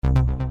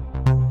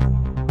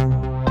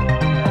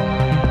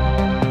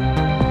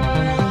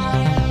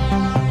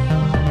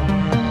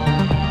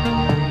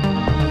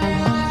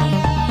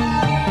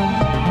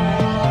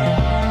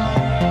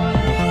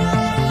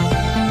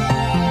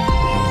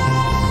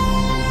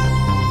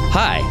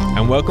Hi,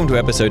 and welcome to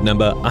episode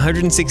number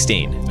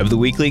 116 of the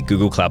weekly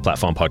Google Cloud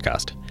Platform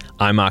podcast.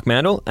 I'm Mark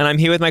Mandel, and I'm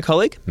here with my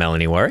colleague,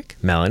 Melanie Warwick.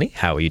 Melanie,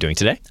 how are you doing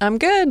today? I'm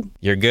good.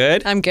 You're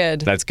good? I'm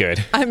good. That's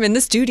good. I'm in the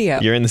studio.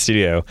 You're in the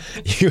studio.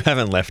 You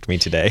haven't left me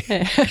today.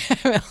 I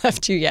haven't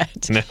left you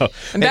yet. No.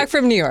 I'm back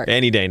from New York.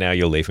 Any day now,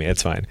 you'll leave me.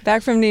 It's fine.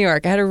 Back from New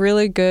York. I had a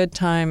really good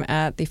time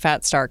at the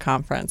Fat Star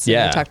conference.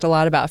 Yeah. We talked a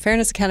lot about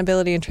fairness,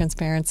 accountability, and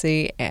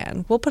transparency,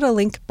 and we'll put a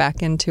link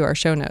back into our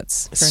show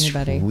notes for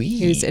anybody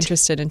who's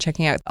interested in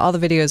checking out. All the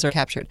videos are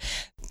captured.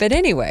 But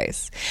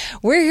anyways,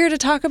 we're here to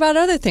talk about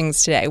other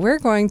things today. We're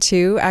going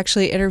to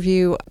actually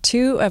interview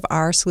two of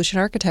our solution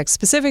architects,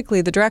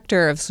 specifically the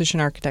director of the solution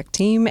architect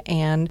team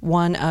and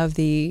one of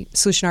the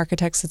solution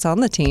architects that's on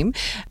the team,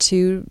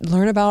 to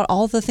learn about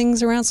all the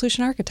things around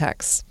solution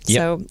architects. Yep.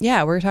 So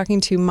yeah, we're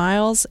talking to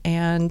Miles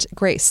and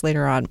Grace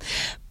later on.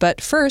 But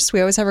first, we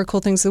always have our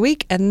cool things of the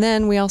week, and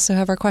then we also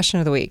have our question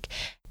of the week.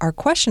 Our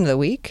question of the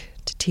week,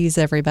 to tease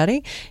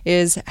everybody,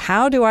 is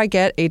how do I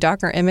get a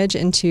Docker image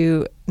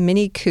into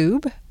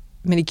Minikube?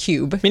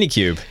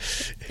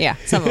 Yeah,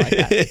 something like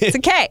that. It's a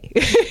K.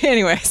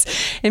 Anyways,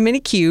 in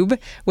Minikube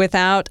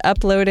without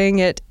uploading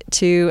it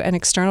to an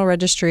external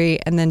registry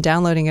and then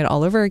downloading it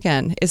all over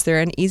again. Is there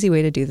an easy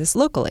way to do this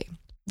locally?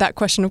 That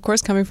question, of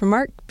course, coming from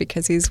Mark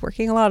because he's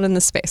working a lot in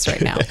this space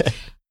right now.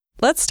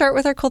 Let's start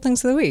with our cool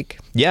things of the week.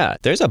 Yeah,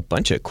 there's a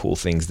bunch of cool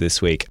things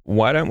this week.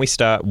 Why don't we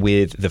start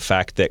with the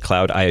fact that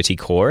Cloud IoT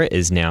Core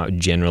is now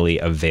generally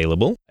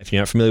available. If you're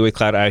not familiar with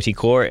Cloud IoT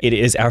Core, it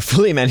is our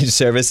fully managed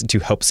service to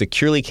help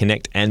securely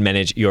connect and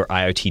manage your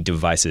IoT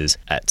devices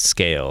at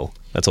scale.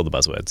 That's all the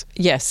buzzwords.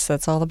 Yes,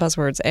 that's all the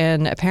buzzwords.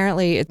 And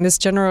apparently, this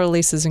general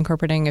release is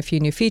incorporating a few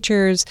new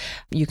features.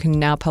 You can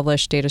now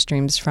publish data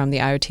streams from the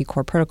IoT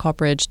Core protocol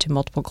bridge to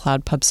multiple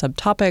cloud pub sub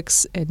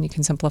topics, and you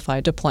can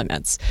simplify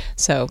deployments.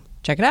 So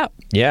check it out.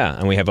 Yeah,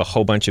 and we have a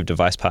whole bunch of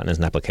device partners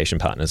and application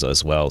partners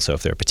as well. So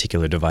if there are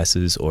particular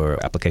devices or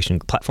application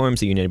platforms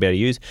that you need to be able to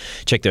use,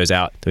 check those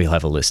out. We'll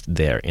have a list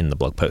there in the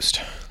blog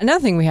post.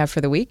 Another thing we have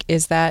for the week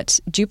is that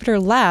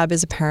Jupyter Lab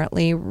is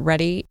apparently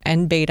ready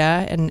and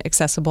beta and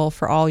accessible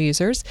for all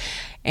users.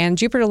 And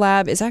Jupyter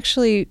Lab is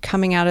actually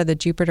coming out of the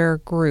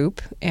Jupyter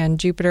group. And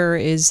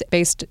Jupyter is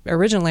based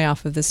originally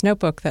off of this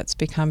notebook that's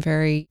become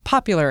very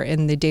popular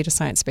in the data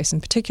science space in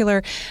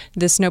particular.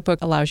 This notebook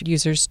allows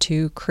users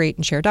to create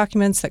and share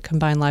documents that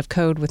combine live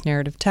code with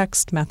narrative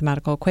text,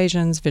 mathematical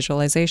equations,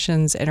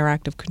 visualizations,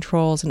 interactive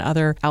controls, and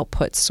other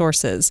output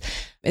sources.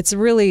 It's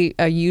really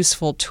a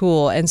useful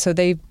tool. And so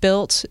they've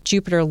built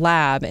Jupyter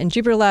Lab. And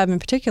Jupyter Lab in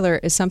particular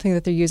is something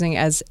that they're using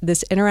as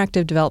this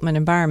interactive development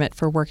environment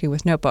for working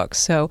with notebooks.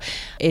 So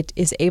it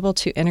is able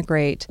to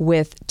integrate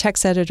with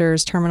text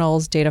editors,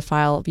 terminals, data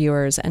file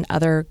viewers, and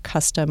other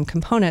custom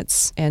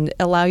components and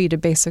allow you to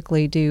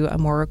basically do a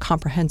more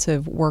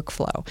comprehensive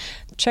workflow.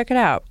 Check it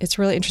out. It's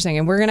really interesting.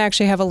 And we're going to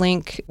actually have a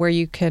link where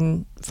you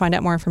can find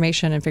out more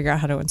information and figure out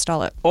how to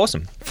install it.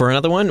 Awesome. For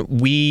another one,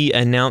 we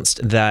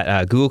announced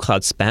that Google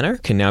Cloud Spanner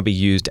can now be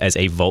used as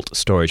a Vault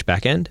storage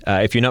backend.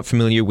 If you're not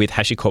familiar with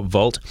HashiCorp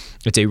Vault,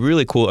 it's a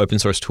really cool open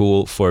source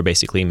tool for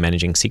basically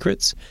managing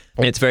secrets.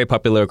 And it's very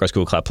popular across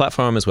Google Cloud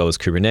Platform as well as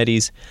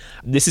Kubernetes.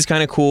 This is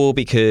kind of cool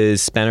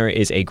because Spanner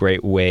is a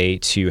great way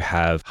to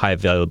have high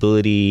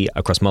availability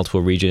across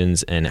multiple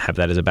regions and have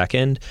that as a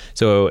backend.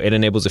 So it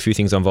enables a few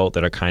things on Vault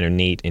that are kind of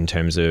neat in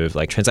terms of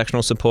like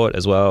transactional support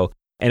as well.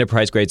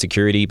 Enterprise-grade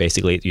security,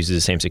 basically it uses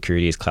the same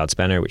security as Cloud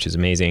Spanner, which is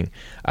amazing.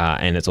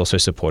 And it's also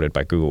supported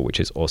by Google, which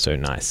is also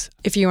nice.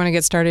 If you want to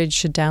get started, you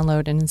should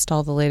download and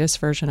install the latest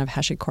version of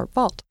HashiCorp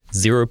Vault.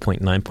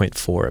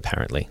 0.9.4,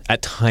 apparently,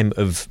 at time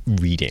of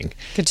reading.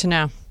 Good to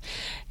know.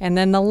 And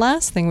then the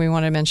last thing we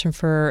want to mention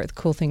for the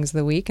cool things of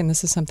the week, and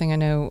this is something I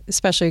know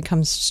especially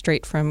comes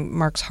straight from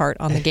Mark's heart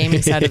on the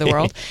gaming side of the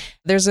world.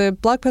 There's a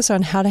blog post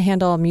on how to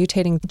handle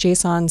mutating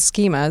JSON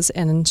schemas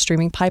and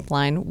streaming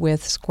pipeline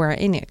with Square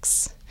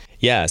Enix.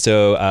 Yeah,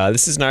 so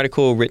this is an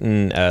article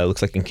written,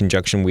 looks like in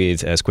conjunction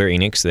with Square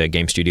Enix, the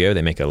game studio.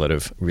 They make a lot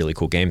of really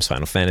cool games,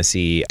 Final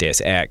Fantasy,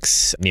 Deus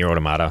Ex, Nier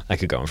Automata. I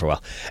could go on for a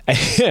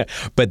while.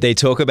 But they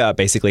talk about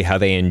basically how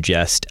they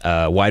ingest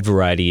a wide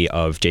variety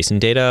of JSON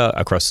data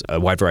across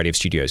a wide variety of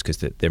studios, because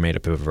they're made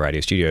up of a variety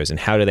of studios. And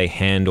how do they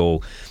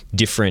handle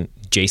different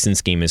JSON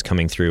schemas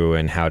coming through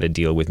and how to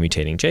deal with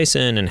mutating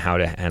JSON and how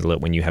to handle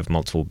it when you have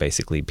multiple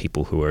basically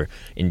people who are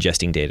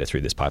ingesting data through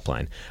this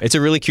pipeline. It's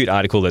a really cute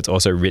article that's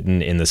also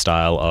written in the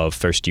style of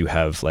first you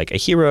have like a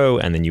hero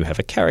and then you have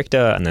a character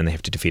and then they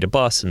have to defeat a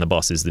boss and the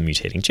boss is the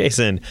mutating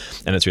JSON,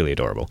 and it's really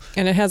adorable.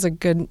 And it has a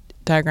good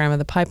diagram of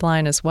the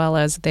pipeline, as well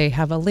as they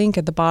have a link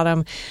at the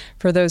bottom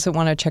for those that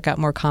want to check out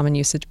more common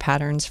usage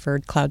patterns for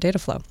cloud data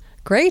flow.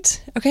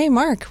 Great. Okay,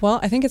 Mark. Well,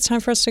 I think it's time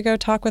for us to go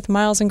talk with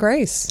Miles and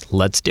Grace.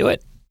 Let's do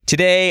it.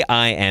 Today,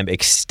 I am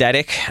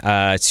ecstatic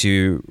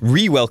to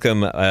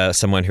re-welcome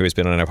someone who has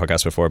been on our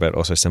podcast before, but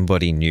also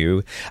somebody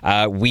new.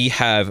 We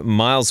have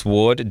Miles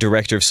Ward,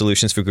 Director of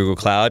Solutions for Google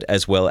Cloud,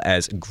 as well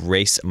as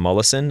Grace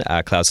Mollison,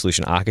 Cloud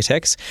Solution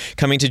Architects,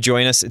 coming to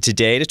join us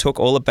today to talk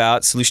all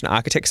about solution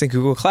architects in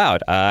Google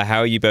Cloud. How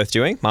are you both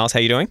doing? Miles, how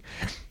are you doing?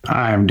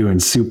 I'm doing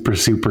super,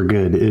 super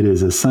good. It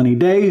is a sunny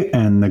day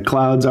and the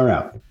clouds are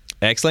out.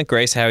 Excellent.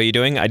 Grace, how are you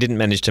doing? I didn't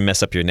manage to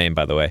mess up your name,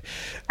 by the way.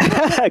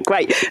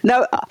 Great.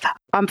 No,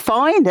 I'm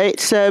fine.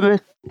 It's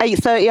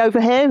 8:30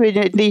 over here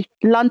in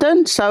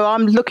London, so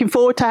I'm looking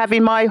forward to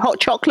having my hot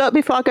chocolate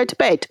before I go to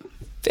bed.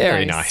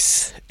 Very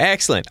nice.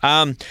 Excellent.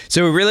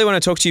 So we really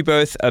want to talk to you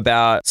both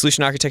about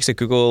solution architects at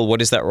Google.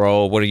 What is that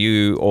role? What do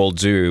you all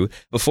do?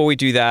 Before we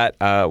do that,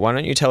 why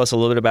don't you tell us a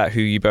little bit about who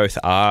you both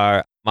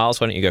are?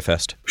 Miles, why don't you go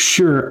first?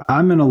 Sure.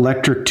 I'm an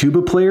electric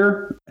tuba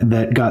player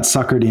that got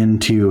suckered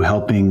into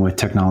helping with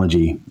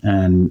technology.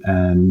 And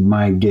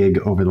my gig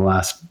over the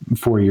last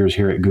 4 years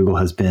here at Google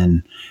has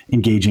been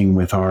engaging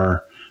with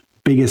our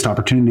biggest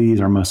opportunities,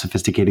 our most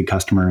sophisticated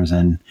customers,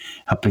 and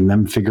helping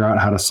them figure out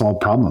how to solve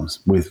problems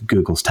with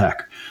Google's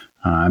tech.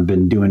 I've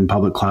been doing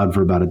public cloud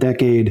for about a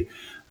decade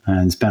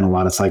and spent a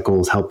lot of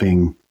cycles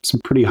helping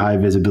some pretty high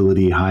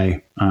visibility,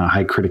 high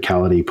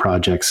criticality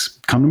projects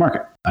come to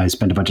market. I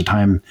spent a bunch of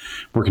time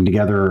working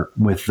together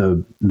with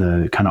the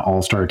kind of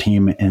all-star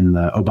team in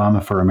the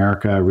Obama for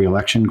America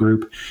re-election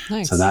group.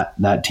 Nice. So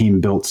that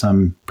team built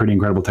some pretty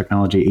incredible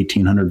technology,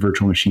 1,800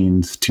 virtual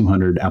machines,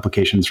 200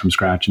 applications from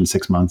scratch in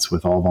 6 months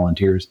with all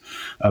volunteers.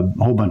 A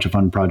whole bunch of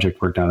fun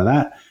project worked out of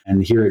that.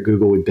 And here at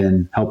Google, we've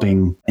been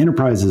helping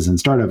enterprises and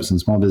startups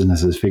and small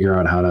businesses figure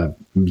out how to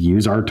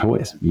use our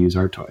toys.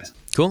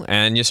 Cool.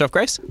 And yourself,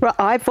 Grace? Well,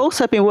 I've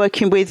also been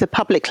working with the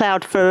public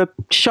cloud for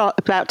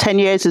about 10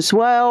 years as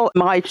well.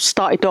 I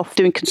started off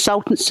doing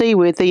consultancy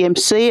with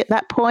EMC at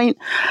that point.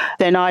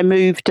 Then I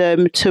moved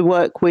to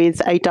work with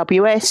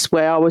AWS,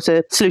 where I was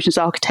a solutions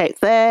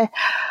architect there.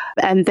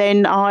 And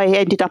then I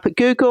ended up at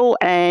Google,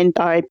 and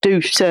I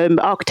do some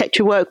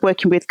architecture work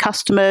working with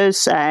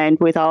customers and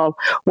with our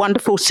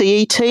wonderful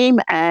CE team.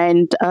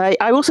 And I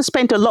also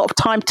spend a lot of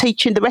time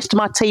teaching the rest of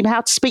my team how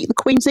to speak the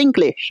Queen's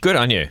English. Good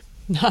on you.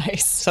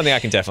 Nice. Something I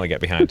can definitely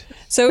get behind.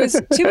 So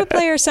is tuba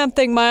player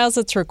something, Miles,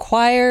 that's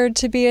required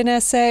to be an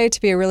SA,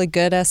 to be a really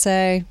good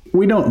SA?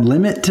 We don't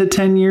limit to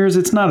 10 years.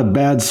 It's not a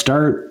bad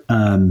start.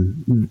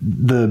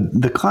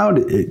 The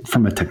cloud,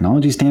 from a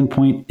technology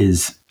standpoint,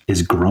 is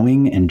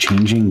growing and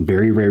changing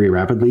very, very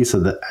rapidly.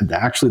 So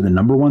actually the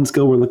number one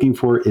skill we're looking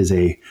for is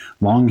a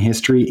long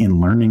history in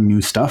learning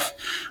new stuff.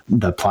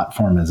 The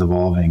platform is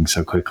evolving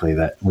so quickly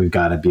that we've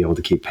got to be able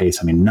to keep pace.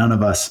 I mean, none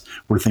of us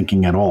were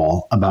thinking at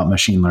all about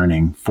machine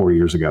learning 4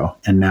 years ago.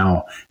 And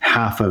now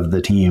half of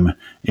the team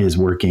is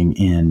working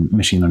in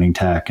machine learning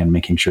tech and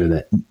making sure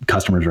that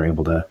customers are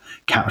able to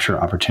capture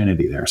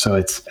opportunity there. So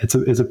it's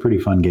a pretty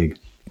fun gig.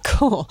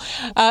 Cool.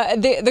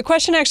 The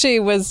question actually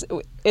was,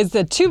 is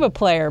the tuba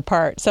player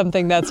part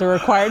something that's a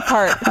required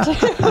part? The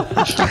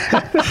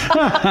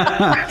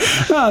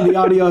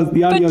audio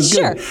is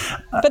sure. good.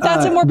 But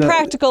that's a more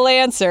practical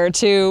answer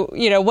to,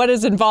 what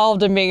is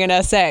involved in being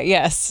an SA.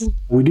 Yes.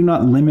 We do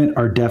not limit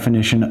our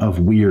definition of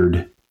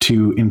weird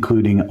to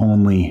including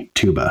only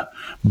tuba,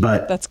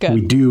 but that's good.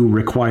 We do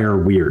require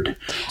weird.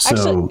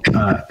 So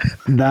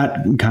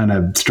that kind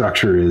of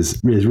structure is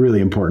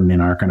really important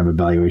in our kind of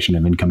evaluation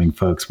of incoming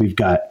folks. We've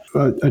got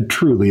a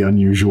truly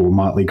unusual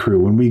motley crew.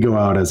 When we go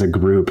out as a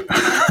group,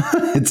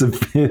 it's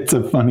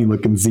a funny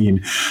looking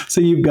scene.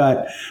 So you've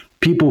got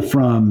people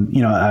from,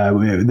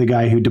 the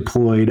guy who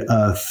deployed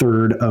a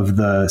third of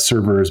the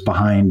servers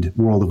behind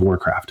World of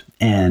Warcraft.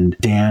 And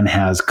Dan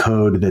has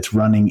code that's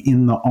running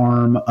in the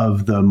arm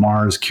of the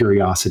Mars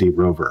Curiosity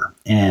rover.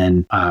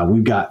 And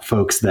we've got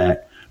folks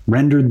that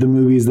rendered the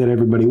movies that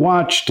everybody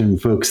watched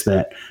and folks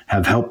that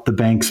have helped the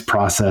banks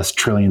process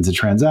trillions of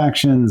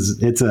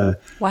transactions. It's a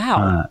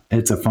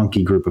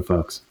funky group of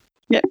folks.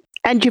 Yeah.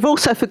 And you've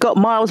also forgot,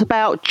 Miles,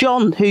 about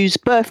John, whose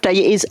birthday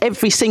it is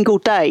every single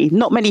day.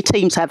 Not many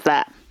teams have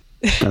that.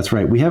 That's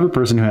right. We have a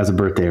person who has a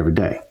birthday every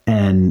day,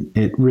 and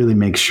it really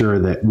makes sure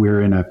that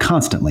we're in a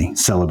constantly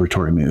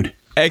celebratory mood.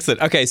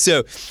 Excellent. Okay,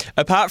 so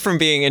apart from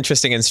being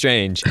interesting and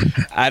strange,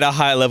 at a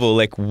high level,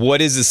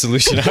 what is a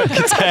solution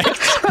architect?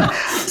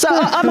 So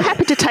I'm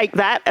happy to take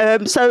that.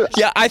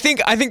 Yeah, I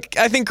think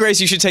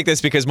Grace, you should take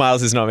this because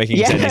Miles is not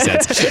making any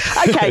sense.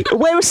 Okay,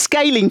 we're a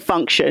scaling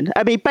function.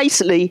 I mean,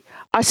 basically,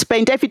 I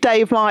spend every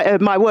day of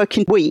my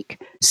working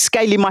week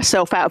scaling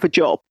myself out of a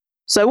job.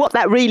 So what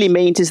that really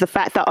means is the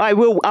fact that I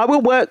will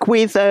work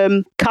with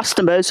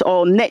customers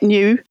on net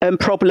new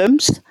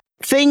problems,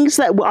 things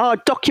that our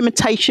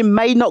documentation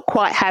may not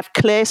quite have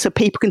clear so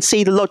people can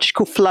see the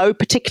logical flow,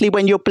 particularly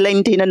when you're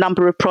blending a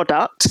number of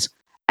products.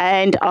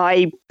 And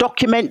I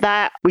document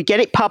that, we get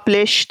it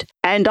published,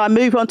 and I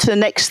move on to the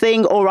next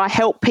thing, or I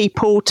help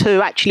people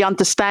to actually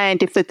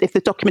understand if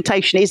the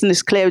documentation isn't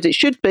as clear as it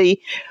should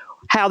be,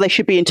 how they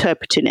should be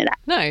interpreting it.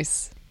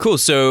 Nice. Cool.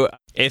 So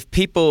if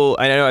people,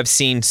 I know I've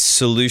seen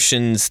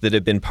solutions that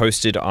have been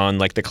posted on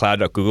the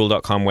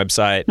cloud.google.com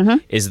website. Mm-hmm.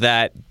 Is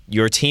that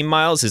your team,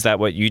 Miles? Is that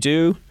what you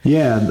do?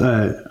 Yeah,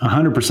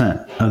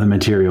 100% of the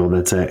material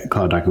that's at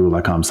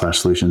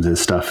cloud.google.com/solutions is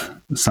stuff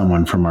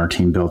someone from our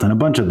team built. And a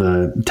bunch of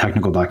the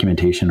technical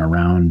documentation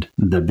around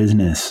the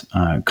business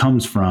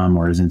comes from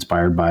or is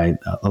inspired by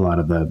a lot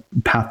of the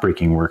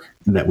path-breaking work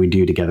that we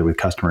do together with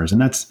customers.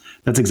 And that's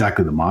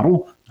exactly the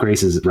model.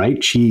 Grace is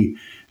right. She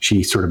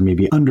sort of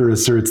maybe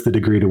underasserts the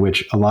degree to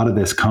which a lot of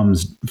this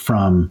comes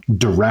from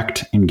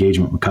direct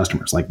engagement with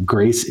customers. Like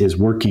Grace is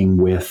working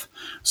with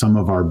some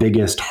of our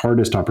biggest,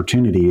 hardest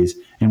opportunities.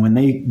 And when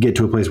they get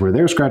to a place where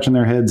they're scratching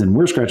their heads and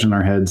we're scratching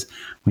our heads,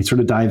 we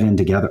sort of dive in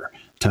together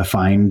to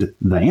find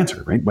the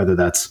answer, right? Whether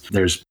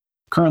there's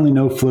currently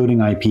no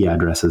floating IP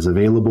addresses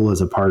available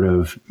as a part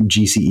of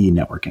GCE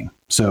networking.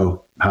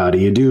 So how do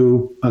you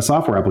do a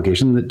software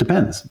application that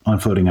depends on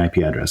floating IP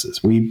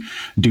addresses? We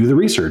do the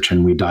research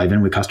and we dive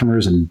in with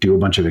customers and do a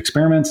bunch of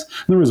experiments.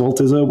 And the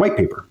result is a white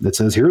paper that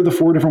says, here are the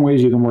 4 different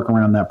ways you can work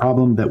around that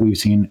problem that we've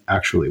seen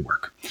actually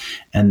work.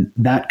 And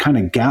that kind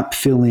of gap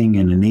filling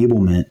and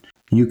enablement,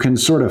 you can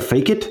sort of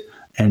fake it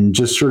and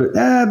just sort of,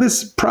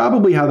 this is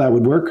probably how that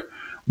would work.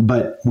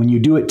 But when you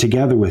do it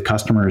together with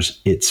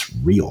customers, it's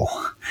real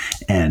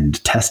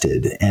and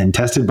tested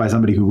by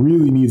somebody who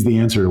really needs the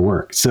answer to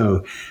work.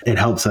 So it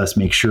helps us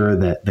make sure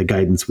that the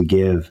guidance we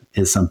give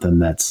is something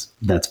that's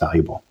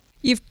valuable.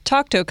 You've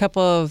talked to a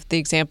couple of the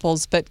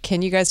examples, but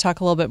can you guys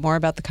talk a little bit more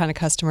about the kind of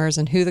customers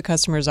and who the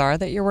customers are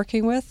that you're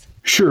working with?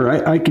 Sure,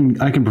 I can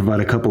provide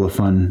a couple of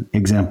fun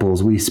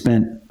examples. We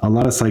spent a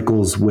lot of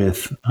cycles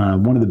with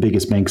one of the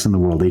biggest banks in the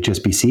world,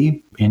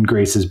 HSBC, in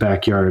Grace's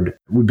backyard.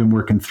 We've been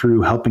working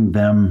through helping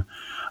them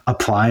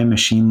apply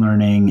machine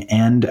learning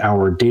and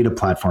our data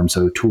platform,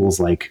 so tools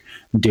like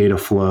data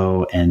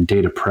flow and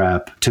data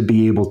prep, to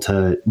be able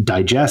to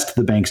digest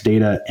the bank's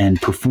data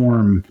and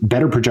perform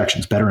better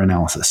projections, better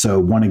analysis. So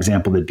one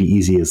example that'd be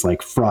easy is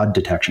like fraud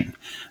detection.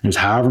 There's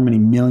however many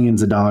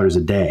millions of dollars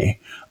a day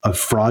of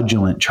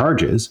fraudulent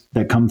charges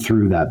that come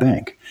through that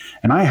bank.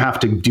 And I have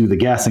to do the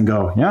guess and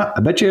go, yeah,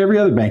 I bet you every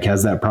other bank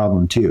has that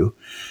problem too.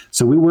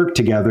 So we work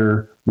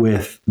together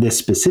with this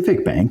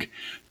specific bank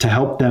to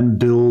help them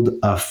build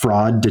a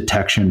fraud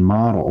detection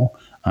model,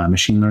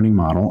 machine learning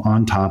model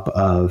on top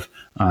of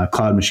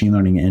cloud machine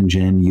learning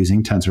engine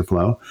using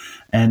TensorFlow.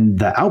 And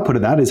the output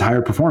of that is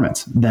higher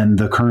performance than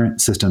the current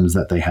systems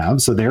that they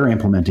have. So they're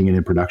implementing it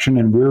in production,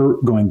 and we're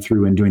going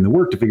through and doing the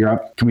work to figure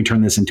out, can we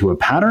turn this into a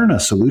pattern, a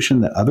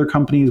solution that other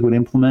companies would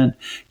implement?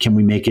 Can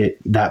we make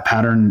that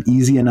pattern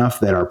easy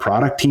enough that our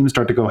product teams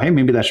start to go, hey,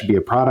 maybe that should be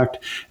a product?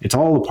 It's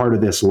all a part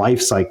of this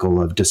life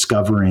cycle of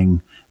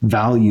discovering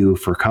value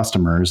for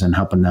customers and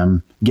helping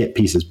them get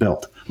pieces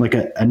built. Like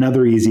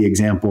another easy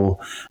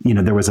example,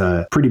 there was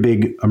a pretty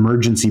big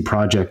emergency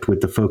project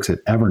with the folks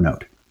at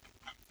Evernote.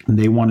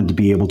 They wanted to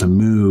be able to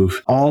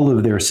move all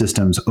of their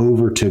systems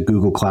over to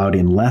Google Cloud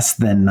in less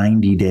than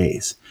 90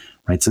 days.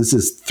 Right. So this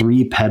is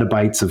 3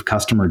 petabytes of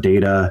customer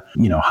data,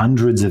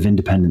 hundreds of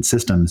independent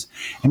systems.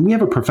 And we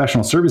have a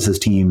professional services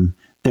team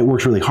that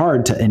works really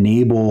hard to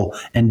enable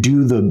and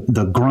do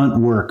the grunt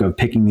work of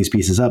picking these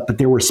pieces up. But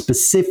there were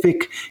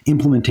specific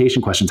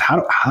implementation questions.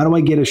 How do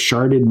I get a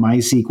sharded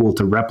MySQL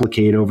to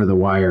replicate over the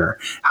wire?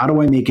 How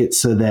do I make it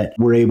so that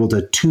we're able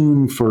to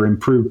tune for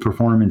improved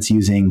performance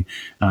using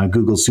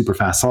Google's super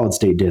fast solid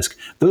state disk?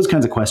 Those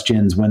kinds of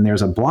questions, when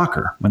there's a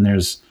blocker, when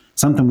there's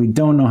something we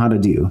don't know how to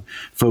do.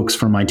 Folks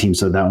from my team,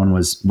 so that one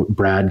was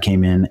Brad's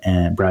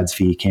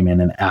fee came in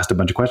and asked a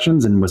bunch of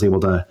questions and was able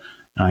to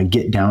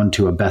get down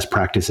to a best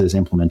practices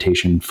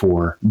implementation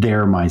for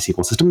their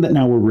MySQL system that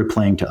now we're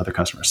replaying to other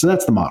customers. So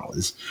that's the model: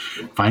 is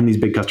find these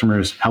big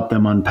customers, help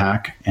them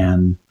unpack,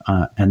 and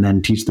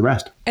then teach the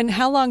rest. And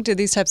how long do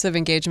these types of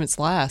engagements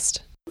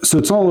last? So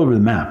it's all over the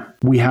map.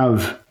 We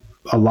have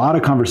a lot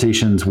of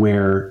conversations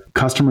where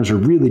customers are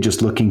really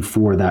just looking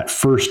for that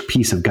first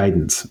piece of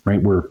guidance,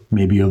 right? We're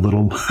maybe a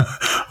little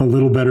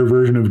better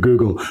version of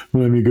Google.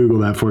 Let me Google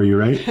that for you,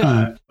 right?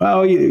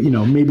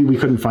 Maybe we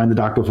couldn't find the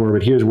doc before,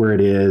 but here's where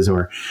it is.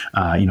 Or,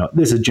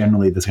 this is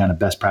generally this kind of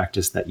best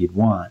practice that you'd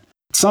want.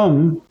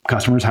 Some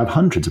customers have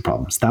hundreds of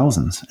problems,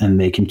 thousands, and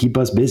they can keep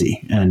us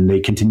busy and they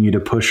continue to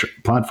push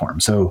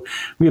platforms. So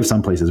we have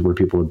some places where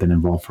people have been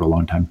involved for a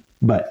long time.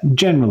 But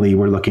generally,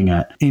 we're looking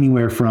at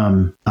anywhere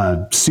from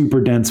a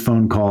super dense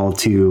phone call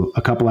to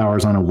a couple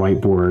hours on a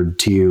whiteboard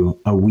to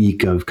a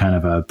week of kind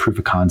of a proof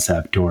of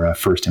concept or a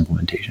first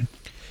implementation.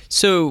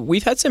 So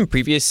we've had some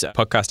previous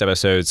podcast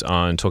episodes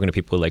on talking to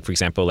people like, for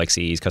example, like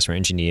CEs, customer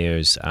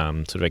engineers,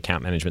 sort of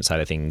account management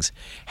side of things.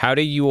 How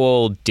do you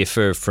all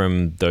differ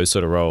from those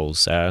sort of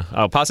roles?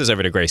 I'll pass this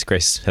over to Grace.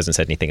 Grace hasn't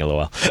said anything in a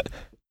little while.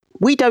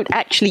 We don't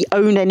actually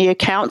own any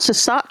accounts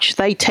as such.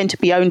 They tend to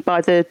be owned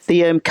by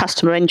the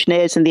customer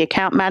engineers and the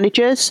account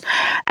managers.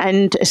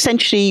 And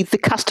essentially, the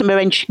customer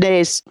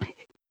engineers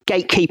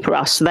gatekeeper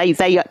us.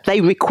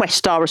 They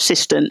request our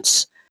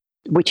assistance.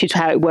 which is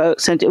how it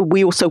works. And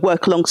we also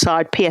work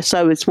alongside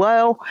PSO as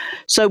well.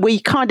 So we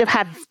kind of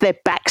have their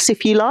backs,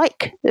 if you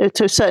like,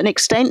 to a certain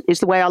extent, is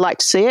the way I like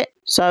to see it.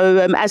 So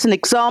as an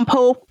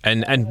example...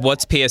 And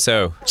what's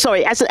PSO?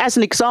 Sorry, as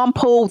an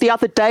example, the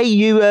other day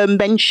you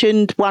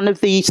mentioned one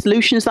of the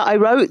solutions that I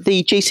wrote,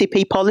 the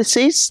GCP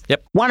policies.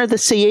 Yep. One of the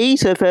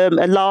CEs of a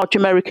large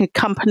American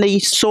company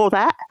saw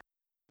that,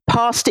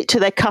 passed it to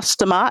their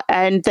customer,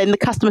 and then the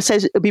customer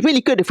says it'd be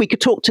really good if we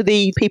could talk to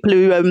the people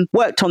who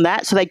worked on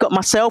that. So they got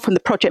myself and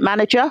the project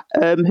manager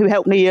who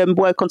helped me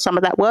work on some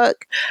of that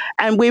work,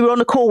 and we were on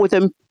a call with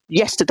them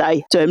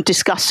yesterday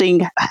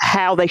discussing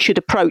how they should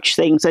approach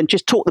things and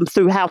just talk them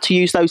through how to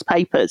use those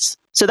papers.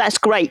 So that's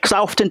great, because I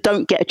often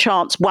don't get a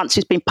chance once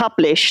it's been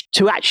published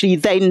to actually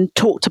then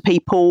talk to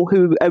people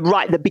who are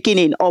right at the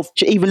beginning of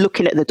even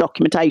looking at the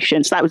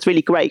documentation. So that was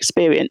really great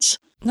experience.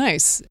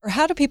 Nice.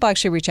 How do people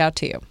actually reach out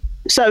to you?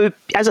 So,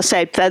 as I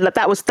said,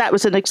 that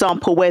was an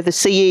example where the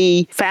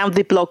CE found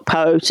the blog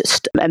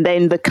post, and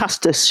then the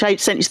customer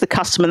sent it to the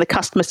customer, and the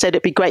customer said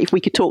it'd be great if we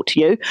could talk to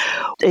you.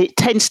 It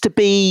tends to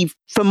be,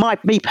 for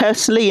me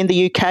personally in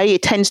the UK,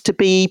 it tends to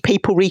be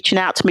people reaching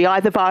out to me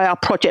either via our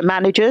project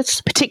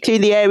managers, particularly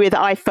in the area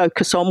that I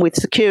focus on with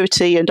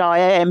security and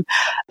IAM.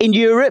 In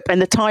Europe and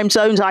the time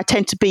zones, I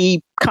tend to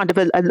be kind of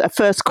a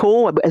first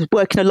call,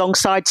 working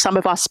alongside some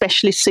of our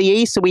specialist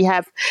CEs. So we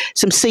have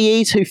some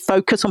CEs who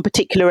focus on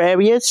particular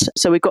areas.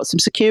 So we've got some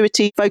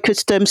security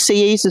focused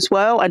CEs as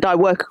well, and I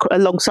work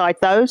alongside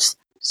those.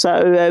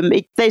 So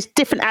there's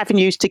different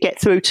avenues to get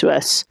through to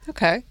us.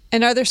 Okay.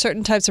 And are there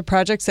certain types of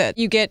projects that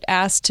you get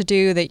asked to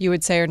do that you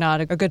would say are not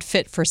a good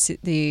fit for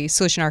the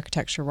solution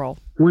architecture role?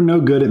 We're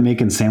no good at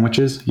making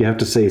sandwiches. You have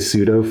to say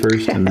pseudo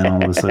first, and then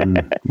all of a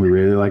sudden we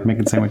really like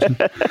making sandwiches.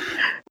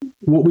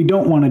 What we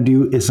don't want to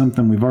do is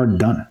something we've already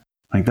done.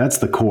 Like, that's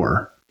the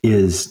core,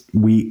 is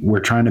we're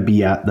trying to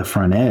be at the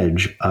front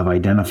edge of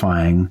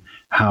identifying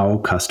how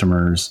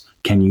customers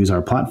can use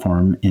our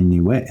platform in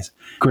new ways.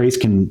 Grace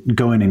can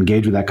go and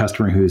engage with that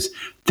customer who's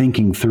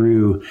thinking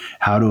through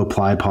how to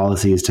apply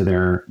policies to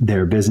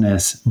their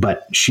business,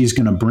 but she's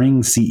going to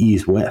bring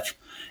CEs with.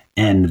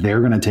 And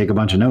they're going to take a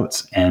bunch of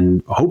notes.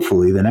 And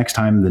hopefully the next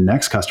time the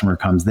next customer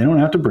comes, they don't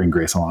have to bring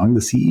Grace along.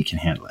 The CE can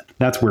handle it.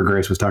 That's where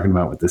Grace was talking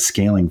about with the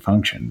scaling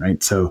function,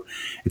 right? So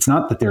it's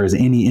not that there is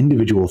any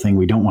individual thing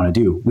we don't want to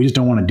do. We just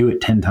don't want to do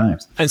it 10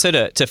 times. And so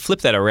to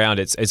flip that around,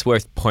 it's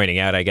worth pointing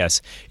out, I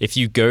guess, if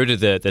you go to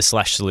the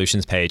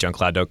 /solutions page on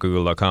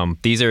cloud.google.com,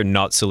 these are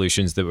not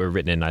solutions that were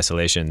written in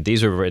isolation.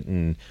 These were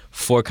written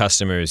for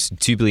customers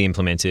to be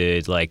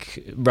implemented,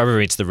 like rubber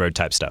meets the road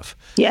type stuff.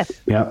 Yeah.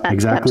 Yeah,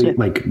 exactly.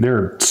 Absolutely. Like, there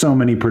are so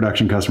many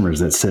production customers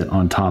that sit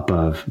on top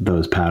of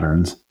those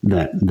patterns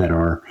that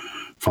are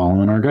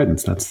following our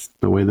guidance. That's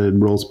the way the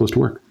role is supposed to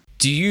work.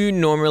 Do you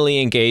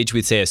normally engage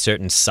with, say, a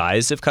certain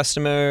size of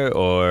customer,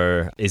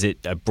 or is it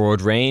a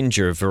broad range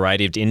or a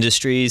variety of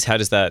industries? How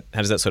does that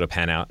sort of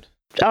pan out?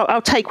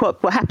 I'll take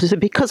what happens.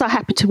 Because I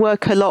happen to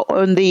work a lot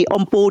on the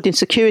onboarding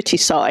security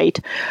side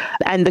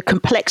and the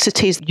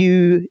complexities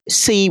you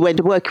see when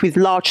working with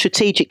large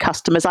strategic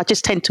customers, I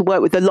just tend to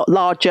work with a lot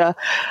larger,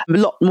 a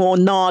lot more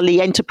gnarly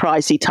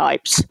enterprisey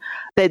types.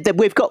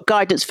 We've got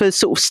guidance for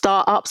sort of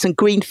startups and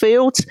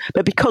greenfields,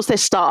 but because they're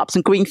startups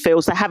and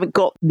greenfields, they haven't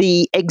got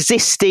the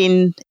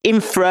existing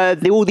infra,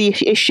 all the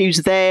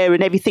issues there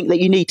and everything that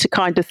you need to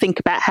kind of think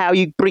about how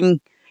you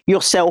bring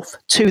yourself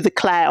to the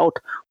cloud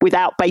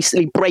without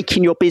basically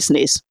breaking your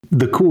business.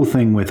 The cool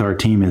thing with our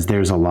team is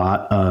there's a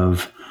lot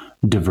of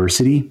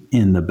diversity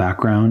in the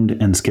background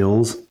and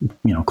skills.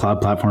 You know,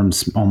 cloud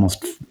platforms,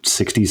 almost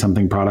 60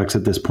 something products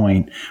at this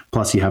point.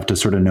 Plus you have to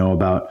sort of know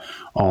about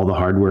all the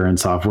hardware and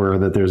software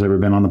that there's ever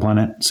been on the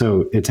planet.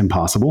 So it's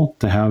impossible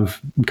to have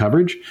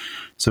coverage.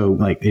 So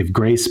like if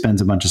Grace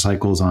spends a bunch of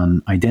cycles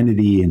on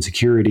identity and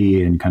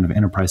security and kind of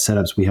enterprise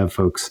setups, we have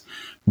folks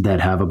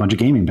that have a bunch of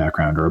gaming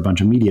background or a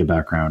bunch of media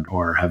background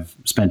or have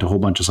spent a whole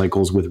bunch of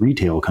cycles with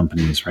retail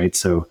companies, right?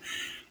 So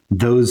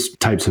those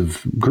types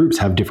of groups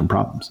have different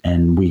problems,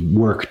 and we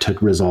work to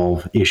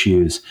resolve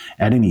issues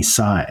at any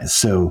size.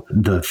 So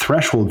the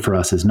threshold for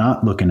us is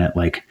not looking at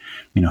like,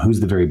 you know, who's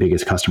the very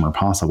biggest customer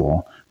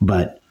possible,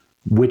 but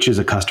which is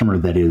a customer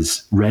that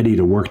is ready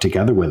to work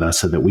together with us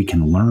so that we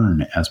can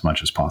learn as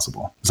much as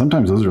possible.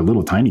 Sometimes those are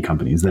little tiny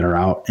companies that are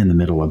out in the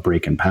middle of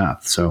breaking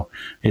path. So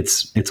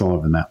it's all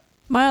over the map.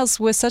 Miles,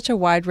 with such a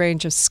wide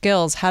range of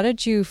skills, how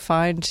did you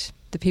find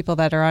the people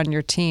that are on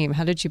your team?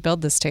 How did you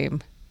build this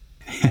team?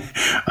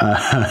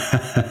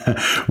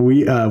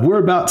 We're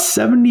about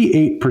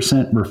 78%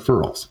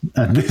 referrals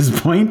at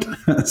this point.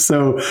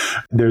 So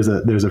there's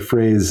a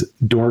phrase,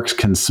 dorks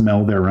can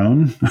smell their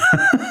own.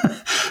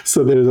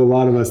 So there's a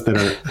lot of us that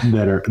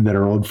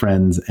are old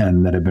friends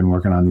and that have been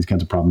working on these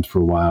kinds of problems for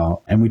a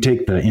while. And we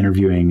take the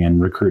interviewing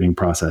and recruiting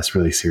process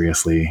really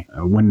seriously.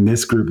 When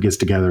this group gets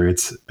together,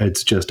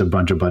 it's just a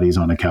bunch of buddies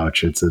on a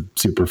couch. It's a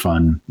super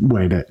fun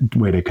way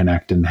to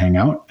connect and hang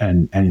out,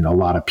 and a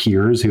lot of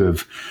peers who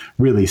have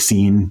really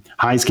seen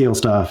high scale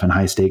stuff and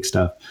high stake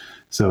stuff.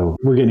 So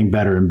we're getting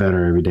better and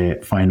better every day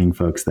at finding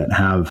folks that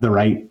have the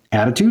right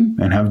attitude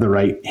and have the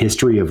right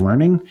history of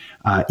learning,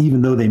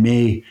 even though they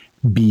may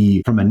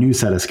be from a new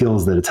set of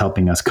skills that it's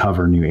helping us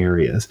cover new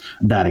areas.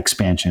 That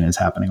expansion is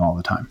happening all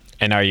the time.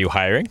 And are you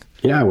hiring?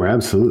 Yeah, we're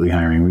absolutely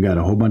hiring. We got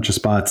a whole bunch of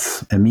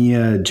spots,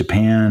 EMEA,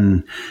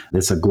 Japan.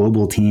 It's a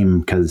global team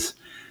because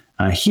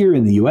here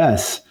in the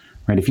US,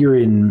 right, if you're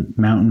in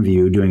Mountain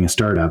View doing a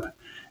startup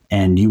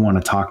and you want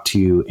to talk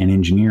to an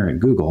engineer at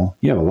Google,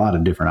 you have a lot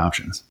of different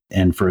options.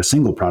 And for a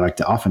single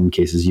product, often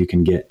cases you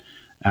can get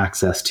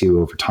access to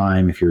over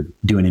time. If you're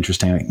doing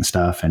interesting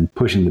stuff and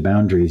pushing the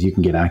boundaries, you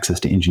can get access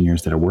to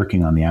engineers that are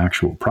working on the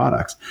actual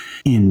products.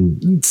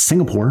 In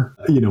Singapore,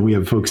 we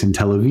have folks in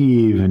Tel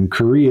Aviv and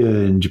Korea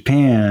and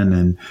Japan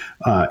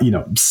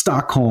and,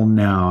 Stockholm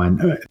now.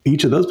 And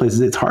each of those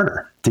places, it's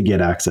harder to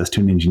get access to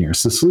an engineer.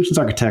 So solutions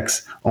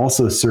architects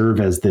also serve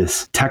as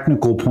this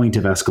technical point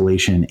of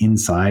escalation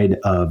inside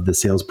of the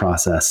sales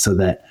process so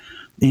that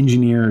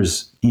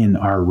engineers in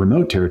our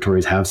remote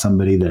territories have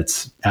somebody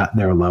that's at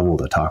their level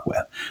to talk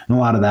with. And a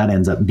lot of that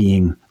ends up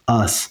being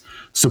us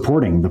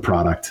supporting the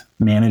product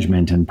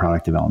management and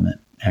product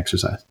development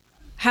exercise.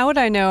 How would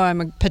I know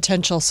I'm a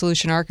potential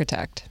solution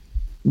architect?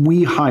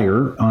 We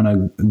hire on a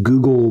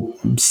Google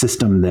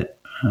system that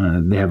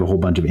they have a whole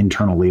bunch of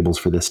internal labels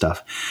for this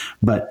stuff.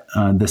 But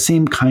the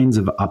same kinds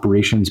of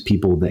operations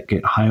people that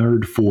get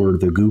hired for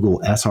the Google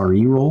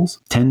SRE roles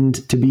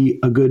tend to be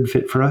a good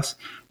fit for us.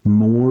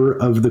 More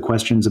of the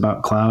questions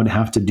about cloud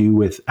have to do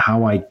with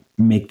how I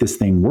make this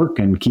thing work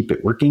and keep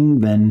it working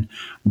than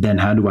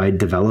how do I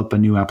develop a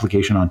new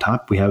application on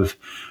top. We have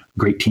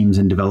great teams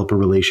in developer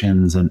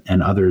relations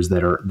and others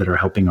that are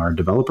helping our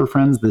developer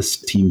friends. This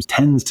team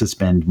tends to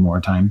spend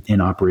more time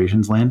in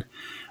operations land.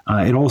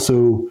 It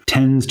also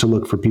tends to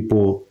look for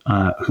people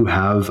who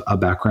have a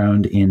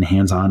background in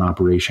hands-on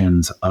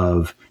operations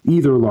of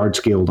either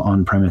large-scale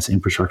on-premise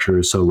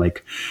infrastructure. So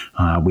like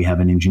we have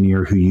an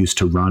engineer who used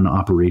to run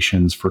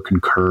operations for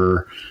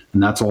Concur,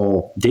 and that's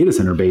all data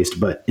center based,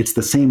 but it's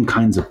the same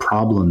kinds of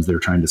problems they're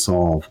trying to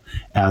solve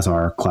as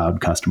our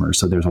cloud customers.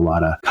 So there's a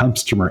lot of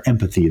customer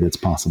empathy that's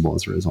possible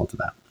as a result of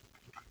that.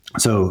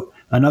 So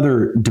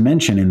another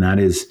dimension in that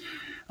is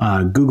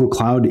Google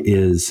Cloud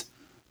is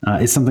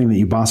something that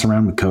you boss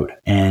around with code.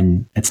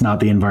 And it's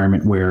not the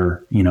environment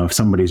where, if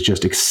somebody's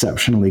just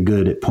exceptionally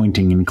good at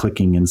pointing and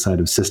clicking inside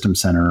of System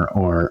Center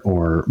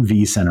or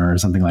vCenter or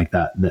something like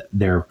that, that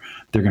they're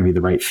going to be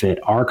the right fit.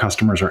 Our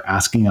customers are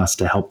asking us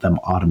to help them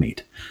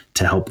automate,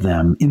 to help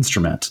them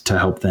instrument, to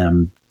help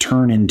them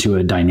turn into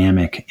a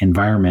dynamic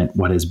environment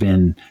what has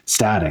been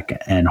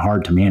static and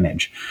hard to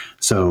manage.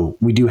 So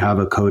we do have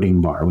a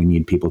coding bar. We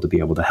need people to be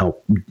able to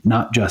help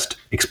not just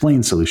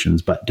explain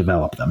solutions, but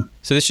develop them.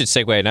 So this should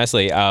segue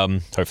nicely,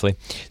 hopefully.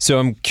 So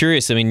I'm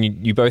curious,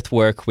 you both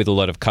work with a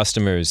lot of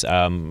customers.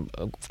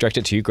 Direct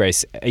it to you,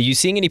 Grace. Are you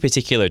seeing any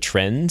particular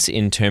trends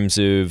in terms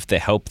of the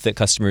help that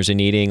customers are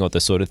needing or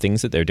the sort of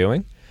things that they're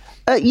doing?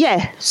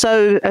 Yeah.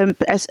 So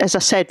as I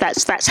said,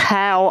 that's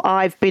how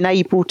I've been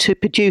able to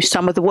produce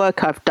some of the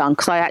work I've done,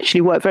 because I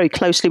actually work very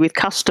closely with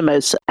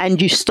customers,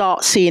 and you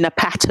start seeing a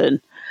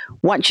pattern.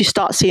 Once you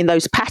start seeing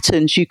those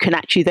patterns, you can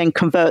actually then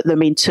convert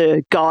them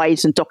into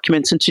guides and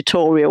documents and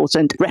tutorials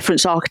and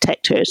reference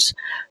architectures.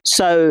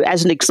 So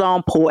as an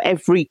example,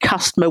 every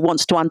customer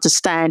wants to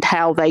understand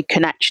how they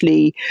can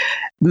actually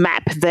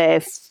map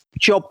their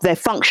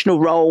functional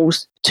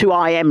roles to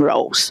IM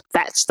roles.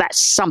 That's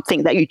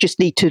something that you just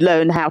need to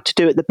learn how to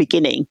do at the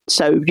beginning.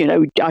 So,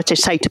 I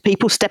just say to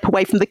people, step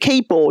away from the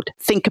keyboard,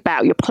 think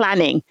about your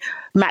planning,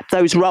 map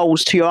those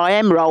roles to your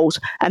IM roles,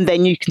 and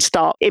then you can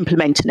start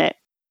implementing it.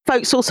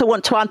 Folks also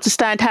want to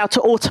understand how to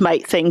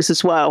automate things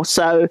as well.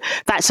 So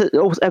that's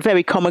a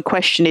very common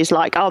question is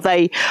like, are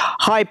they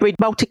hybrid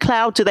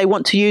multi-cloud? Do they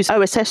want to use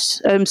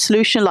OSS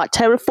solution like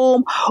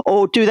Terraform?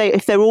 Or do they,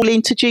 if they're all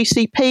into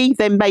GCP,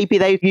 then maybe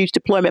they use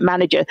Deployment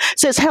Manager.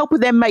 So it's helping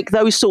them make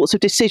those sorts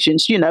of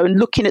decisions, and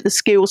looking at the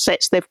skill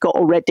sets they've got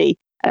already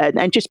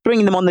and just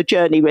bringing them on the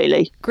journey,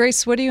 really.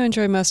 Grace, what do you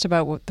enjoy most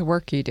about the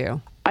work you do?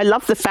 I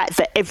love the fact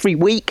that every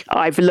week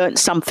I've learned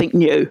something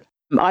new.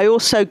 I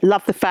also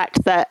love the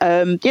fact that,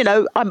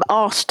 I'm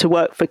asked to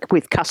work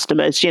with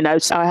customers,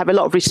 so I have a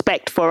lot of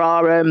respect for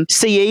our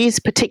CEs,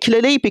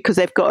 particularly because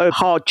they've got a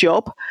hard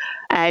job,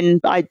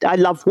 and I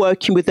love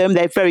working with them.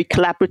 They're very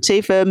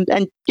collaborative,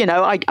 and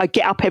I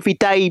get up every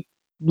day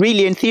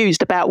really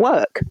enthused about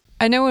work.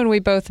 I know when we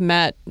both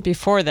met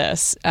before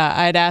this,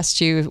 I'd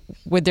asked you,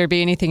 would there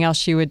be anything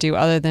else you would do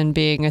other than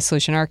being a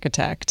solution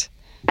architect?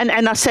 And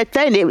I said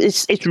then,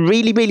 it's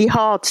really, really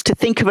hard to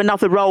think of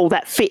another role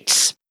that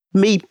fits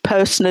me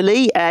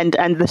personally and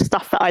the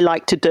stuff that I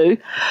like to do.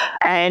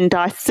 And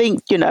I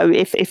think,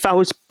 if I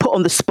was put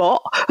on the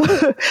spot,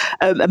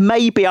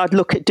 maybe I'd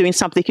look at doing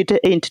something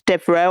into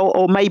DevRel,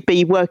 or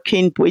maybe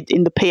working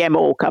in the PM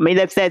org. I mean,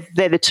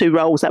 they're the two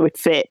roles that would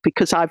fit,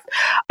 because I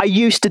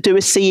used to do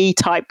a CE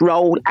type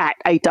role at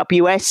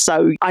AWS,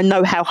 so I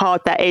know how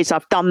hard that is.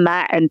 I've done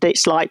that, and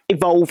it's like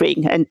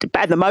evolving. And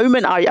at the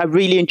moment, I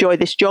really enjoy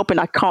this job,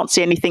 and I can't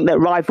see anything that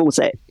rivals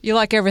it. You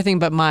like everything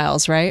but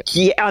Miles, right?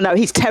 Yeah, I know,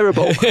 he's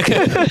terrible.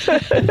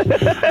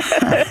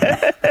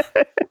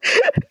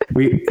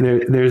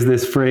 There's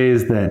this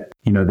phrase that,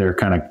 there are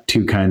kind of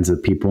two kinds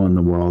of people in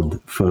the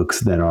world,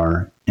 folks that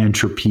are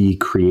entropy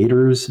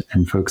creators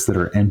and folks that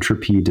are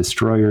entropy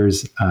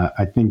destroyers.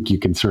 I think you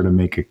can sort of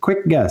make a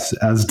quick guess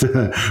as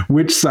to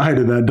which side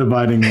of that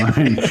dividing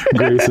line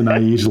Grace and I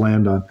each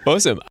land on.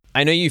 Awesome.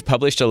 I know you've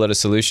published a lot of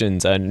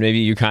solutions, and maybe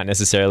you can't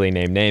necessarily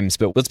name names,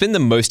 but what's been the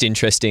most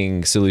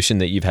interesting solution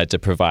that you've had to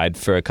provide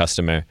for a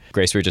customer?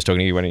 Grace, we were just talking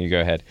to you. Why don't you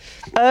go ahead?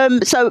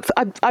 So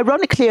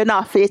ironically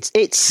enough,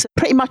 it's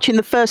pretty much in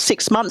the first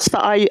 6 months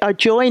that I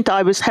joined,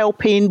 I was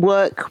helping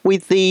work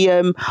with the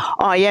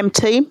IM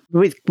team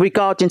with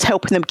regarding to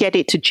helping them get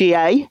it to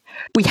GA.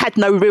 We had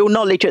no real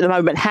knowledge at the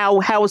moment.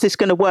 How was this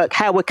going to work?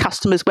 How were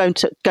customers going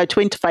to go to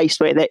interface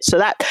with it? So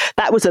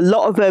that was a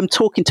lot of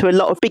talking to a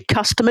lot of big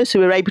customers who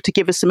were able to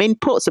give us some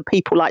input. So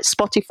people like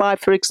Spotify,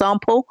 for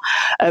example,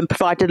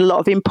 provided a lot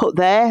of input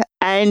there.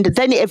 And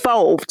then it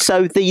evolved.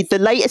 So the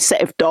latest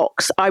set of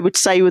docs, I would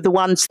say, were the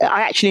ones that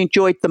I actually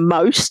enjoyed the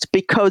most,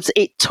 because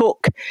it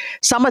took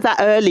some of that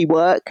early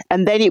work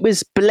and then it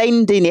was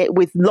blending it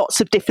with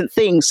lots of different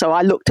things. So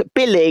I looked at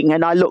billing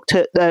and I looked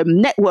at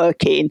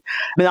networking.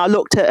 I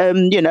looked at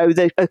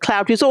the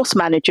cloud resource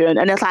manager, and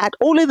I had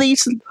all of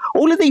these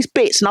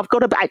bits, and I've got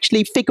to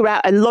actually figure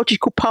out a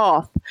logical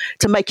path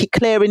to make it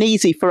clear and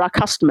easy for our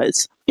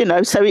customers.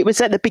 So it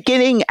was at the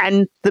beginning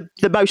and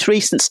the most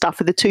recent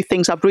stuff are the two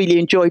things I've really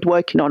enjoyed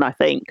working on, I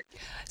think.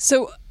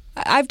 So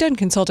I've done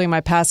consulting in my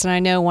past, and I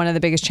know one of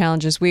the biggest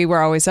challenges we were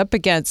always up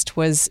against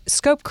was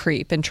scope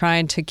creep and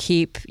trying to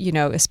keep,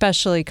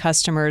 especially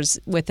customers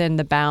within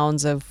the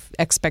bounds of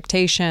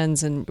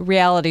expectations and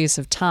realities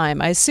of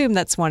time. I assume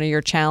that's one of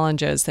your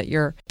challenges that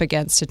you're up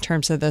against in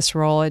terms of this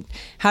role. And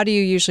how do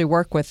you usually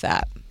work with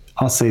that?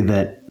 I'll say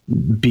that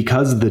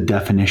because the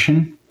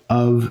definition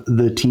of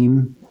the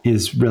team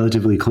is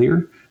relatively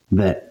clear,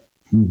 that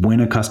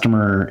when a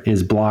customer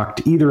is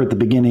blocked, either at the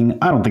beginning,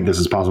 I don't think this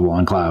is possible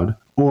on cloud,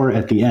 or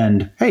at the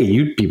end, hey,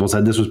 you people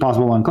said this was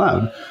possible on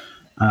cloud.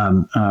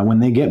 When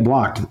they get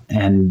blocked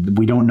and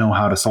we don't know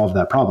how to solve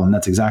that problem,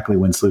 that's exactly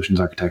when solutions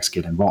architects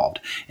get involved.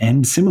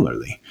 And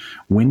similarly,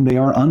 when they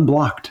are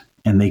unblocked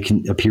and they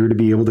can appear to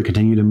be able to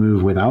continue to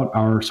move without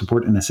our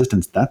support and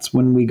assistance, that's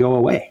when we go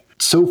away.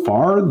 So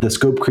far, the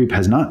scope creep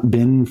has not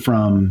been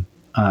from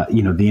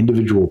the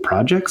individual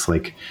projects.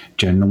 Like,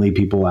 generally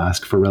people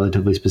ask for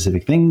relatively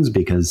specific things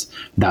because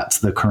that's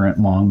the current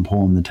long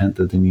pole in the tent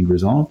that they need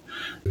resolved.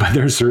 But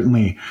there's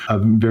certainly a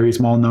very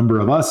small number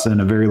of us and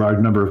a very large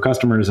number of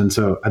customers. And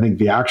so I think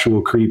the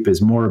actual creep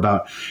is more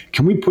about,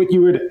 can we put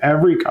you at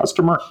every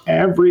customer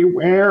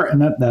everywhere?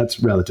 And that's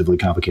relatively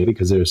complicated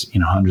because there's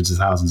hundreds of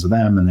thousands of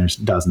them and there's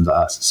dozens of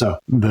us. So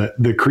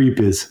the creep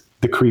is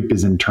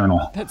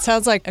internal. That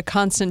sounds like a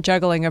constant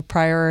juggling of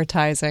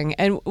prioritizing.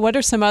 And what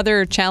are some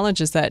other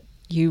challenges that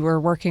you were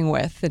working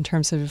with in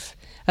terms of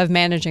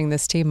managing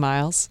this team,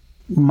 Miles?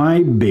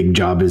 My big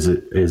job is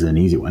an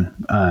easy one.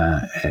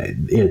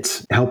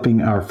 It's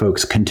helping our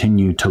folks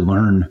continue to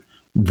learn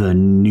the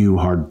new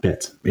hard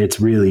bits. It's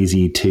real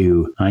easy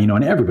to,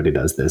 and everybody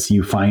does this.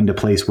 You find a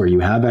place where you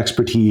have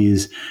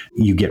expertise,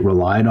 you get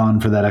relied on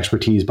for that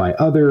expertise by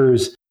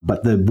others.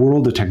 But the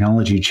world of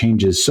technology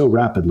changes so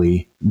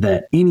rapidly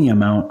that any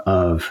amount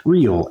of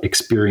real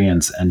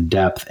experience and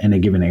depth in a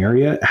given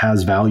area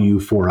has value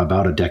for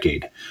about a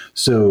decade.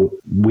 So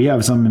we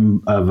have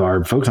some of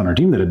our folks on our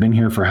team that have been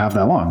here for half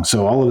that long.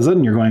 So all of a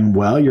sudden you're going,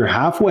 well, you're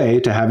halfway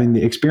to having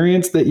the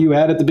experience that you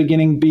had at the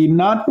beginning be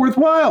not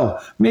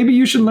worthwhile. Maybe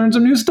you should learn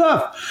some new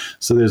stuff.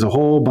 So there's a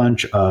whole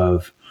bunch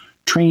of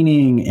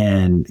training,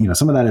 and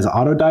some of that is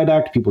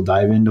autodidact. People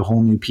dive into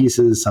whole new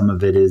pieces. Some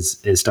of it is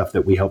stuff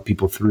that we help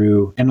people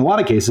through. In a lot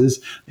of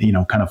cases,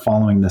 kind of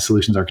following the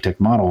solutions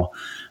architect model,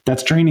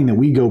 that's training that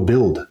we go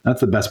build.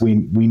 That's the best we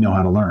know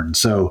how to learn.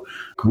 So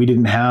we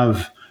didn't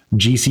have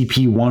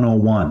GCP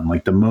 101,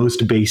 like the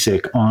most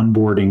basic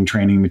onboarding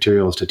training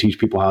materials to teach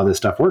people how this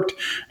stuff worked.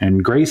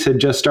 And Grace had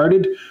just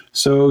started,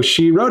 so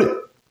she wrote it.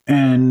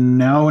 And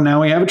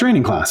now we have a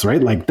training class,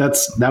 right? Like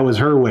that was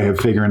her way of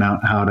figuring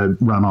out how to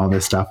run all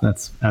this stuff.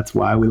 That's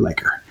why we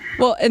like her.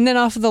 Well, and then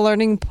off of the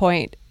learning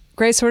point,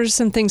 Grace, what are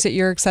some things that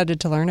you're excited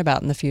to learn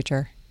about in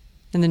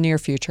the near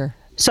future?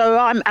 So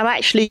I'm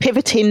actually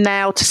pivoting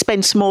now to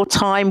spend some more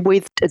time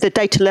with the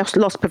data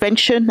loss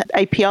prevention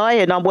API,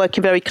 and I'm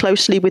working very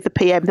closely with the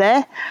PM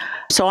there.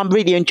 So I'm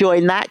really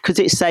enjoying that because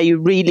it's a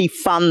really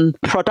fun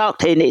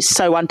product and it's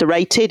so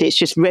underrated. It's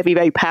just very,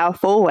 very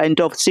powerful.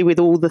 And obviously with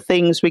all the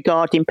things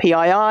regarding PII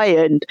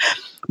and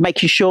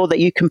making sure that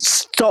you can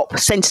stop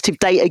sensitive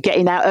data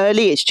getting out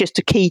early, it's just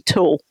a key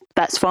tool.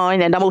 That's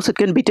fine. And I'm also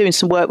going to be doing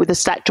some work with the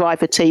Stack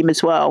Driver team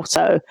as well.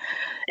 So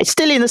it's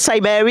still in the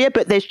same area,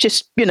 but there's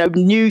just,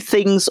 new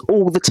things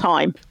all the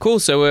time. Cool.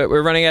 So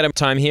we're running out of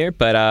time here.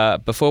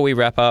 But before we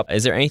wrap up,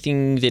 is there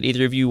anything that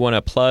either of you want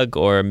to plug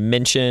or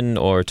mention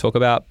or talk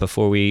about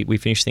before we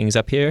finish things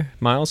up here,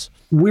 Miles?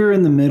 We're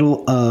in the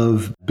middle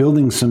of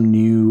building some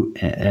new,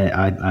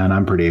 and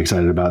I'm pretty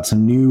excited about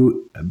some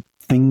new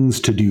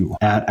things to do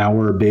at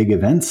our big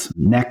events.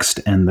 Next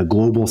and the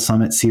Global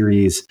Summit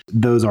Series,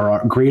 those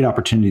are great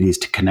opportunities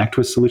to connect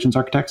with solutions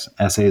architects.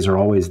 Essays are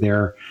always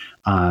there.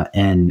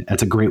 And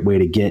that's a great way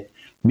to get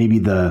maybe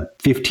the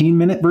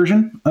 15-minute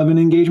version of an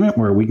engagement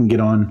where we can get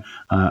on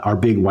our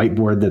big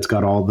whiteboard that's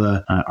got all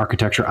the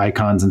architecture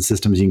icons and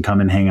systems. You can come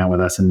and hang out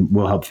with us and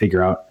we'll help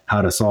figure out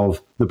how to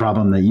solve the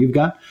problem that you've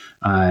got.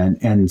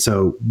 And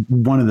so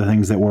one of the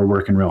things that we're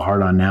working real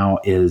hard on now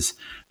is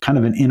kind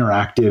of an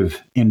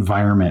interactive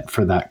environment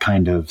for that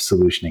kind of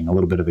solutioning, a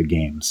little bit of a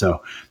game.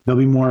 So there'll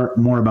be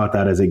more about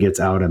that as it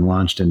gets out and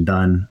launched and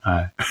done.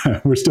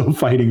 We're still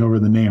fighting over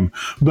the name,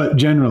 but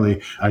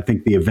generally, I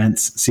think the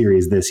events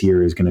series this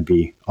year is going to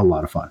be a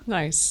lot of fun.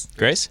 Nice.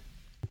 Grace?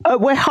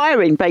 We're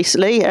hiring,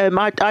 basically.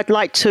 I'd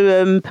like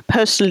to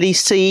personally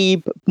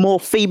see more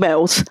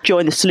females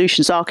join the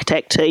solutions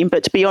architect team.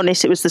 But to be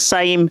honest, it was the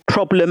same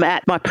problem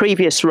at my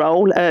previous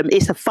role.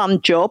 It's a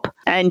fun job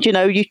and,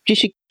 you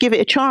should give it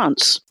a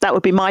chance. That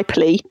would be my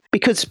plea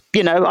because,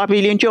 I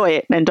really enjoy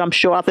it and I'm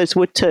sure others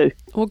would too.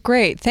 Well,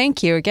 great.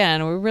 Thank you again.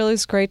 It really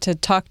was great to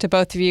talk to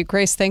both of you.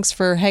 Grace, thanks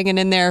for hanging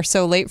in there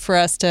so late for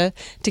us to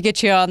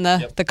get you on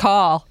the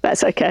call.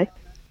 That's okay.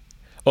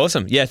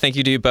 Awesome. Yeah, thank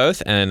you to you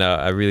both. And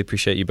I really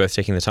appreciate you both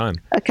taking the time.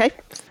 Okay.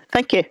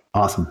 Thank you.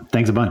 Awesome.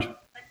 Thanks a bunch.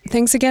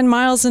 Thanks again,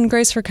 Miles and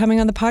Grace, for coming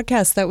on the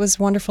podcast. That was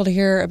wonderful to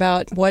hear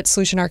about what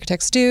solution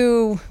architects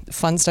do,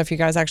 fun stuff you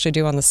guys actually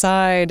do on the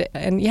side.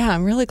 And yeah,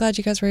 I'm really glad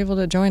you guys were able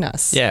to join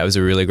us. Yeah, it was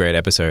a really great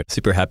episode.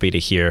 Super happy to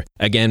hear,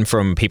 again,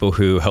 from people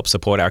who help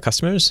support our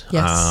customers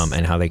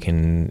and how they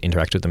can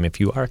interact with them if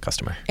you are a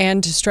customer.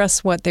 And to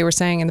stress what they were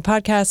saying in the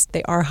podcast,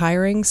 they are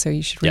hiring, so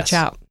you should reach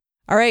out.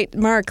 All right,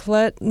 Mark,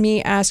 let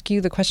me ask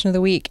you the question of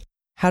the week.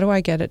 How do I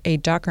get a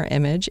Docker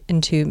image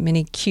into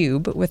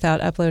Minikube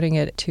without uploading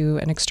it to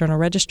an external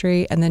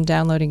registry and then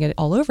downloading it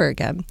all over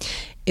again?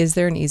 Is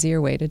there an easier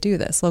way to do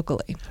this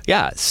locally?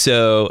 Yeah,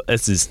 so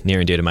this is near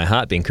and dear to my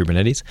heart, being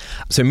Kubernetes.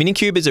 So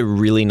Minikube is a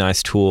really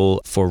nice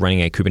tool for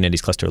running a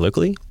Kubernetes cluster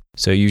locally.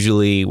 So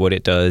usually what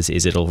it does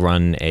is it'll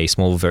run a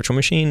small virtual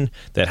machine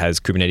that has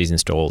Kubernetes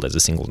installed as a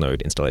single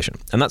node installation.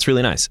 And that's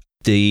really nice.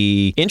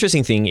 The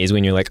interesting thing is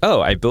when you're like,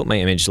 oh, I built my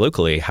image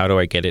locally, how do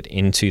I get it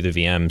into the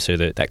VM so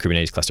that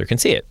Kubernetes cluster can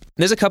see it?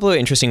 There's a couple of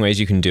interesting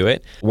ways you can do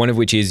it. One of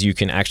which is you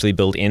can actually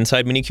build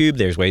inside Minikube.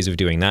 There's ways of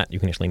doing that.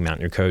 You can actually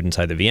mount your code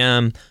inside the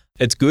VM.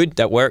 It's good,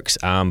 that works,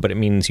 but it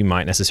means you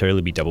might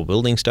necessarily be double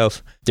building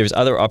stuff. There's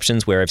other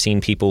options where I've seen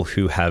people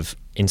who have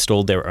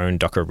installed their own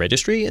Docker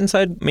registry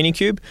inside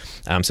Minikube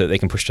so that they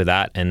can push to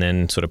that and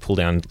then sort of pull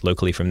down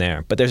locally from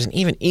there. But there's an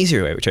even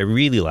easier way, which I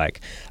really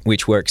like,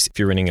 which works if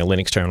you're running a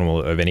Linux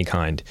terminal of any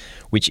kind,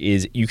 which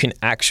is you can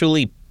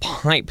actually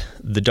pipe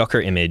the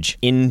Docker image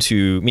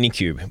into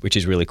Minikube, which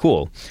is really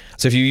cool.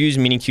 So if you use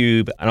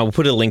Minikube, and I'll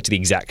put a link to the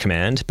exact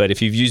command, but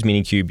if you've used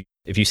Minikube,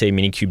 if you say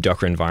Minikube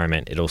Docker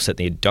environment, it'll set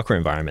the Docker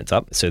environments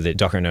up so that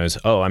Docker knows,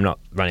 oh, I'm not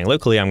running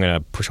locally, I'm going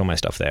to push all my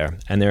stuff there.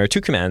 And there are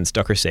two commands,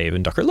 Docker save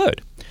and Docker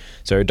load.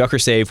 So Docker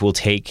save will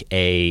take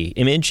a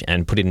image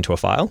and put it into a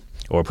file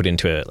or put it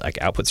into a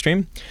output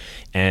stream.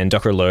 And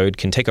Docker load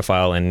can take a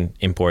file and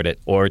import it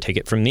or take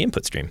it from the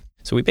input stream.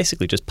 So we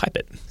basically just pipe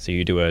it. So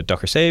you do a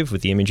Docker save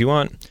with the image you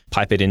want,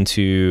 pipe it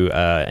into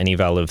an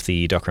eval of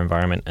the Docker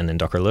environment and then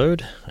Docker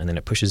load, and then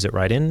it pushes it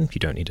right in. You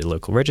don't need a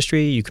local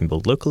registry. You can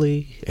build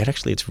locally.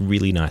 It's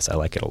really nice. I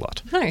like it a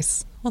lot.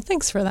 Nice. Well,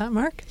 thanks for that,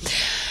 Mark.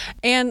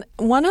 And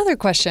one other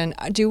question.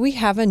 Do we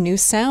have a new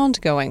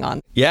sound going on?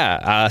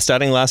 Yeah,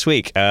 starting last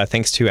week,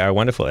 thanks to our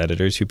wonderful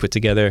editors who put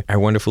together our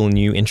wonderful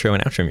new intro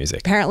and outro music.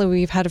 Apparently,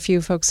 we've had a few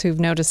folks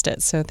who've noticed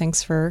it. So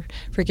thanks for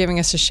giving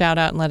us a shout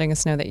out and letting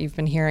us know that you've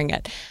been hearing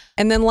it.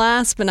 And then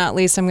last but not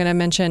least, I'm going to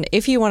mention,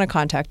 if you want to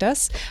contact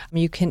us,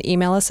 you can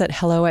email us at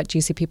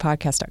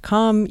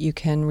hello@gcppodcast.com. You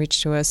can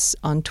reach to us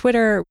on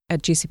Twitter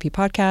at GCP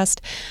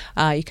Podcast.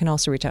 You can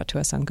also reach out to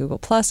us on Google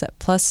Plus at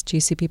Plus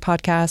GCP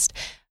Podcast,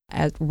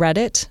 at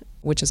Reddit,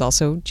 which is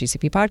also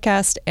GCP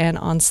Podcast, and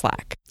on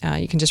Slack.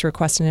 You can just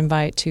request an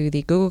invite to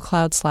the Google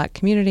Cloud Slack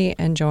community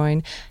and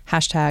join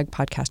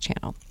 #podcast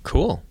channel.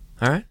 Cool.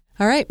 All right.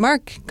 All right,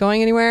 Mark,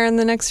 going anywhere in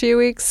the next few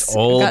weeks?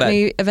 Got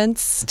any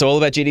events? It's all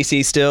about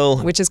GDC still.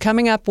 Which is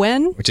coming up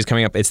when? Which is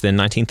coming up, it's the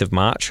 19th of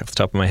March, off the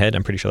top of my head.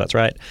 I'm pretty sure that's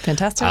right.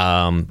 Fantastic.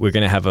 We're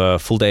going to have a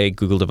full day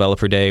Google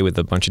Developer Day with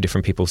a bunch of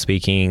different people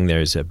speaking.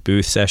 There's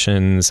booth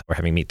sessions. We're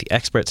having Meet the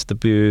Experts at the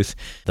booth.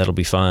 That'll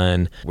be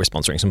fun. We're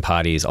sponsoring some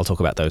parties. I'll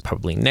talk about those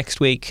probably next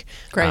week.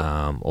 Great.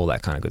 All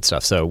that kind of good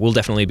stuff. So we'll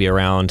definitely be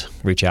around.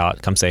 Reach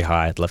out. Come say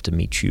hi. I'd love to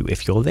meet you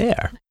if you're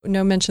there.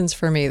 No mentions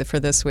for me for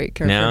this week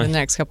or for the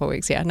next couple of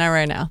weeks. Yeah, not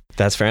right now.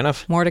 That's fair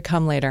enough. More to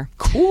come later.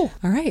 Cool.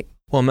 All right.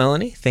 Well,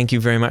 Melanie, thank you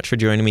very much for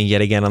joining me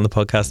yet again on the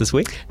podcast this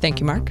week. Thank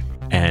you, Mark.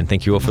 And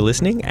thank you all for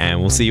listening, and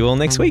we'll see you all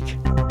next week.